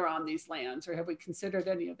that are on these lands, or have we considered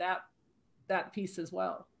any of that piece as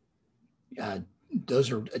well?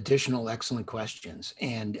 Those are additional excellent questions.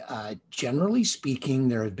 And generally speaking,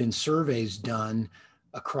 there have been surveys done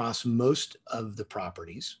across most of the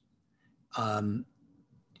properties.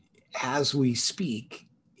 As we speak,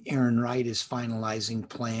 Aaron Wright is finalizing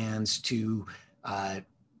plans to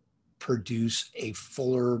produce a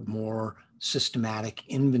fuller, more systematic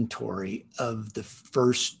inventory of the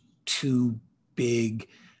first two big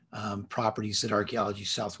properties that Archaeology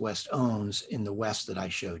Southwest owns in the west that I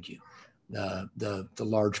showed you. The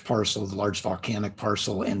large parcel, the large volcanic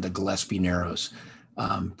parcel, and the Gillespie Narrows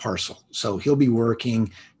parcel. So he'll be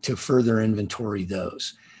working to further inventory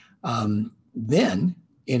those. Then,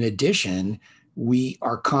 in addition, we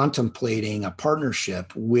are contemplating a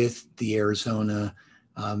partnership with the Arizona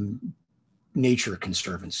Nature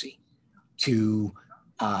Conservancy to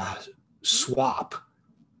swap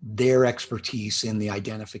their expertise in the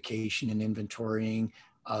identification and inventorying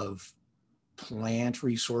of plant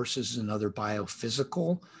resources and other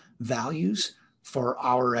biophysical values for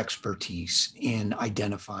our expertise in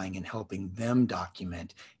identifying and helping them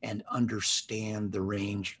document and understand the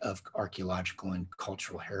range of archaeological and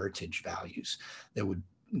cultural heritage values that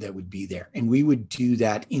would be there. And we would do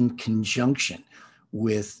that in conjunction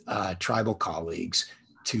with tribal colleagues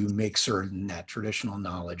to make certain that traditional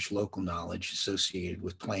knowledge, local knowledge associated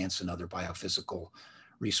with plants and other biophysical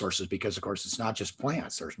resources, because of course it's not just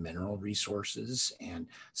plants, there's mineral resources, and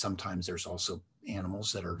sometimes there's also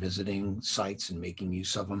animals that are visiting sites and making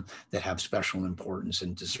use of them that have special importance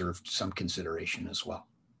and deserve some consideration as well.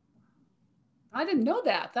 I didn't know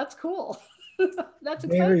that. That's cool. That's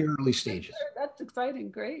exciting. Very early stages. That's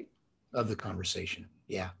exciting. Great. Of the conversation.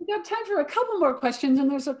 Yeah. We got time for a couple more questions,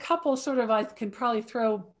 and there's a couple sort of I can probably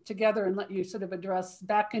throw together and let you sort of address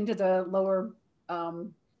back into the lower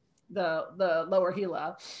the lower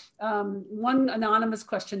Gila. One anonymous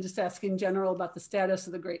question just asking general about the status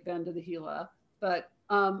of the Great Bend of the Gila, but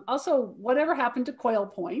also whatever happened to Quail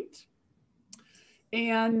Point?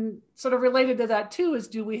 And sort of related to that too is,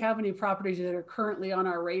 do we have any properties that are currently on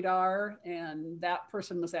our radar? And that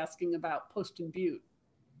person was asking about Post and Butte.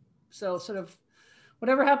 So sort of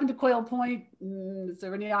whatever happened to Quail Point? Is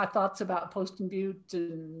there any thoughts about Post and Butte,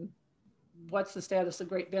 and what's the status of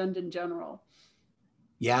Great Bend in general?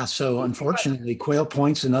 Yeah, so unfortunately, Quail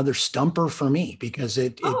Point's another stumper for me because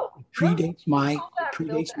it predates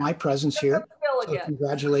my presence here. So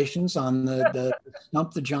congratulations on the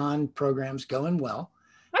Stump the John program's going well.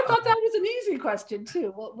 I thought that was an easy question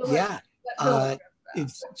too. Yeah,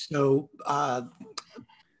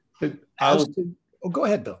 go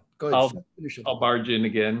ahead, Bill. Go ahead. I'll barge in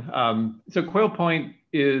again. So Quail Point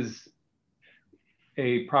is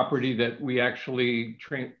a property that we actually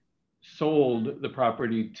sold the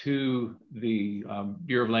property to the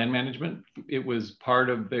Bureau of Land Management. It was part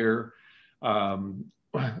of their,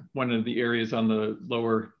 one of the areas on the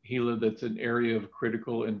lower Gila that's an area of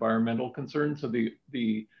critical environmental concern. So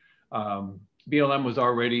the BLM was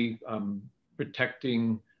already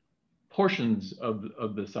protecting portions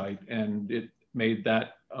of the site, and it made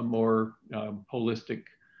that a more holistic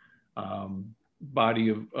body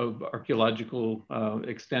of archaeological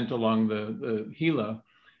extent along the Gila.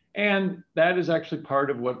 And that is actually part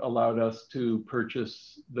of what allowed us to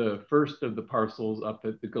purchase the first of the parcels up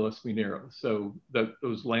at the Gillespie Narrows. So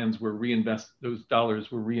those lands were reinvested, those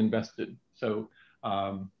dollars were reinvested. So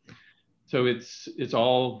so it's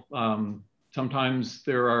all, sometimes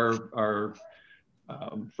there are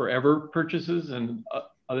forever purchases, and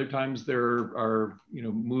other times there are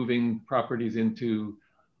moving properties into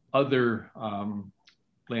other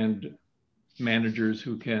land managers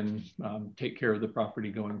who can take care of the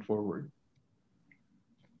property going forward.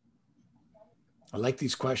 I like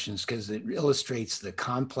these questions because it illustrates the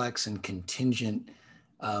complex and contingent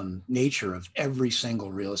nature of every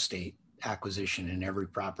single real estate acquisition and every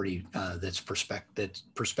property that's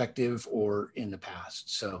perspective or in the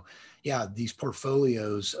past. So yeah, these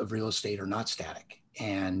portfolios of real estate are not static.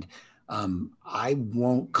 And I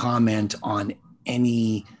won't comment on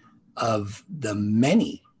any of the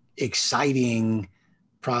many exciting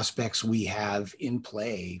prospects we have in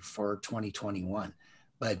play for 2021,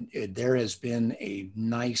 but there has been a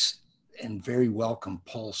nice and very welcome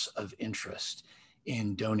pulse of interest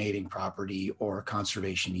in donating property or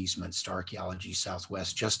conservation easements to Archaeology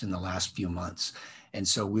Southwest just in the last few months. And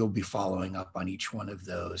so we'll be following up on each one of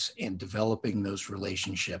those and developing those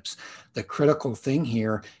relationships. The critical thing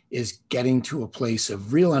here is getting to a place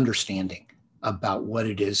of real understanding about what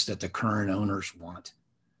it is that the current owners want,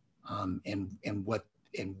 and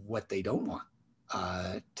what they don't want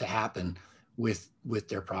to happen with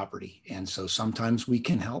their property. And so sometimes we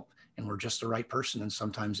can help and we're just the right person, and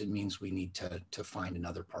sometimes it means we need to find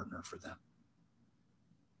another partner for them.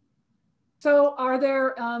 So are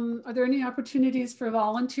there any opportunities for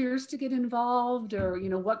volunteers to get involved, or, you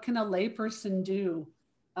know, what can a layperson do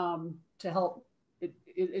to help?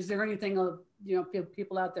 Is there anything, you know,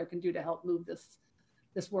 people out there can do to help move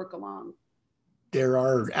this work along? There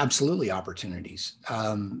are absolutely opportunities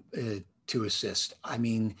to assist. I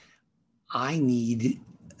mean, I need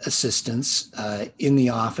assistance in the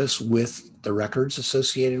office with the records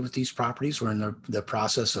associated with these properties. We're in the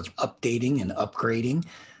process of updating and upgrading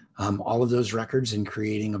all of those records and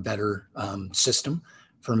creating a better system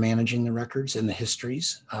for managing the records and the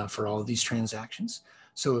histories for all of these transactions.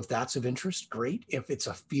 So if that's of interest, great. If it's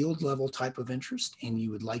a field level type of interest and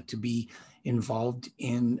you would like to be involved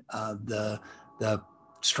in the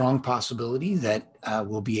strong possibility that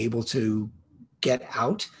we'll be able to get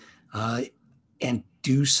out and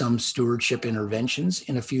do some stewardship interventions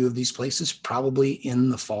in a few of these places, probably in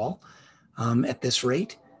the fall at this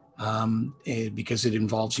rate, because it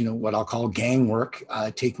involves, you know, what I'll call gang work,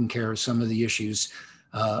 taking care of some of the issues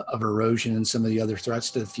of erosion and some of the other threats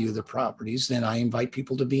to a few of the properties. Then I invite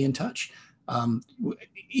people to be in touch.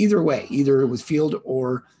 Either way, either with field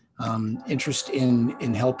or interest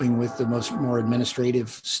in helping with the more administrative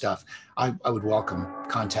stuff, I would welcome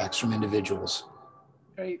contacts from individuals.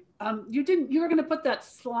 Great. You were going to put that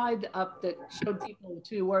slide up that showed people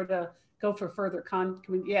to where to go for further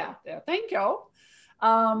yeah, thank you.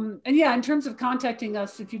 And yeah, in terms of contacting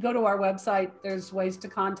us, if you go to our website, there's ways to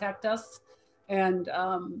contact us. And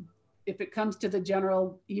if it comes to the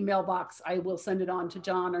general email box, I will send it on to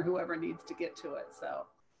John or whoever needs to get to it. So,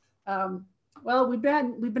 well, we've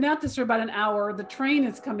been at this for about an hour. The train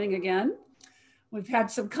is coming again. We've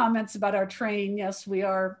had some comments about our train. Yes, we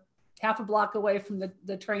are half a block away from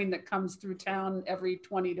the train that comes through town every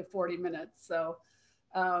 20 to 40 minutes. So,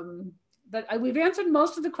 but we've answered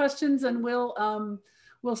most of the questions, and we'll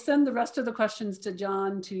send the rest of the questions to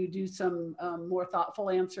John to do some more thoughtful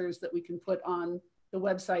answers that we can put on the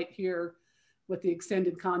website here with the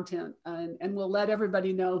extended content. And we'll let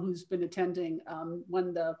everybody know who's been attending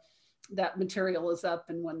when that material is up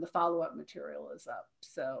and when the follow-up material is up.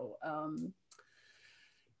 So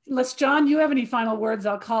unless, John, you have any final words,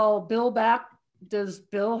 I'll call Bill back. Does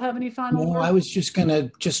Bill have any final words? I was just gonna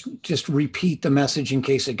just repeat the message in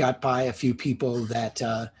case it got by a few people that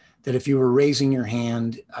that if you were raising your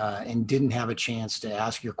hand and didn't have a chance to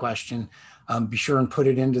ask your question, be sure and put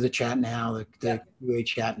it into the chat now, the QA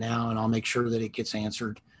chat now, and I'll make sure that it gets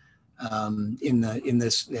answered at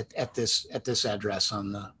this address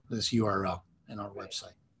on this URL in our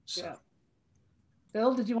website. So. Yeah.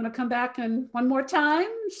 Bill, did you want to come back and one more time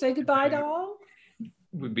say goodbye to all?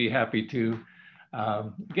 Would be happy to.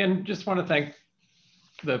 Again, just want to thank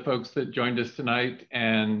the folks that joined us tonight.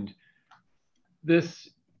 And this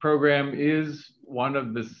program is one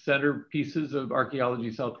of the centerpieces of Archaeology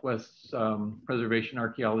Southwest's preservation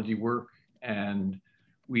archaeology work. And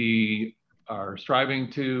we are striving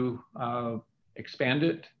to expand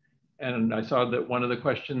it. And I saw that one of the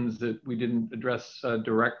questions that we didn't address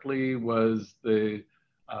directly was the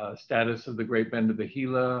status of the Great Bend of the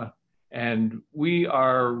Gila. And we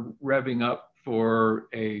are revving up for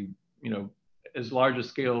a, as large a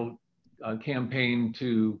scale campaign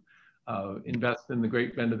to invest in the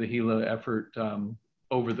Great Bend of the Gila effort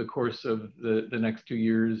over the course of the next 2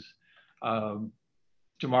 years.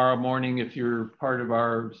 Tomorrow morning, if you're part of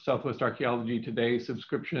our Southwest Archaeology Today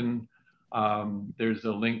subscription, there's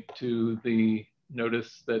a link to the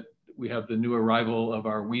notice that we have the new arrival of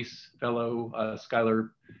our Weiss fellow,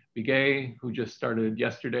 Skylar Begay, who just started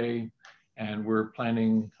yesterday. And we're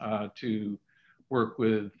planning to work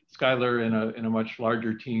with Skylar in a much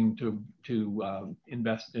larger team to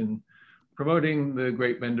invest in promoting the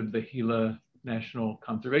Great Bend of the Gila National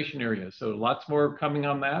Conservation Area. So lots more coming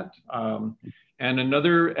on that. And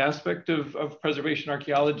another aspect of preservation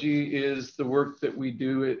archaeology is the work that we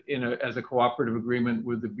do as a cooperative agreement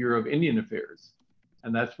with the Bureau of Indian Affairs.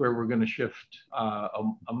 And that's where we're going to shift a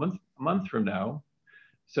month from now.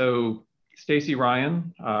 So Stacy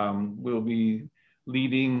Ryan will be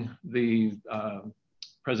leading the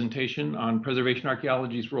presentation on preservation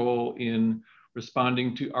archaeology's role in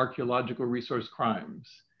responding to archaeological resource crimes.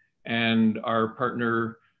 And our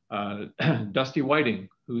partner, Dusty Whiting,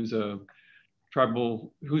 who's a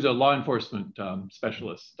law enforcement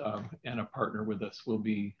specialist and a partner with us, will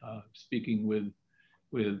be speaking with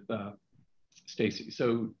Stacy.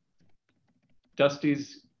 So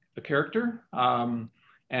Dusty's a character,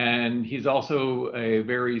 and he's also a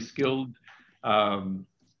very skilled,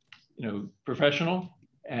 professional.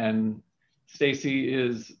 And Stacy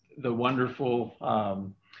is the wonderful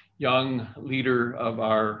young leader of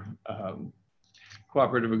our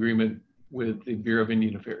cooperative agreement with the Bureau of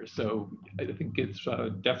Indian Affairs. So I think it's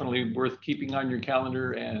definitely worth keeping on your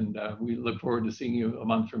calendar, and we look forward to seeing you a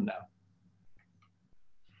month from now.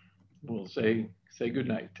 We'll say good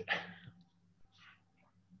night.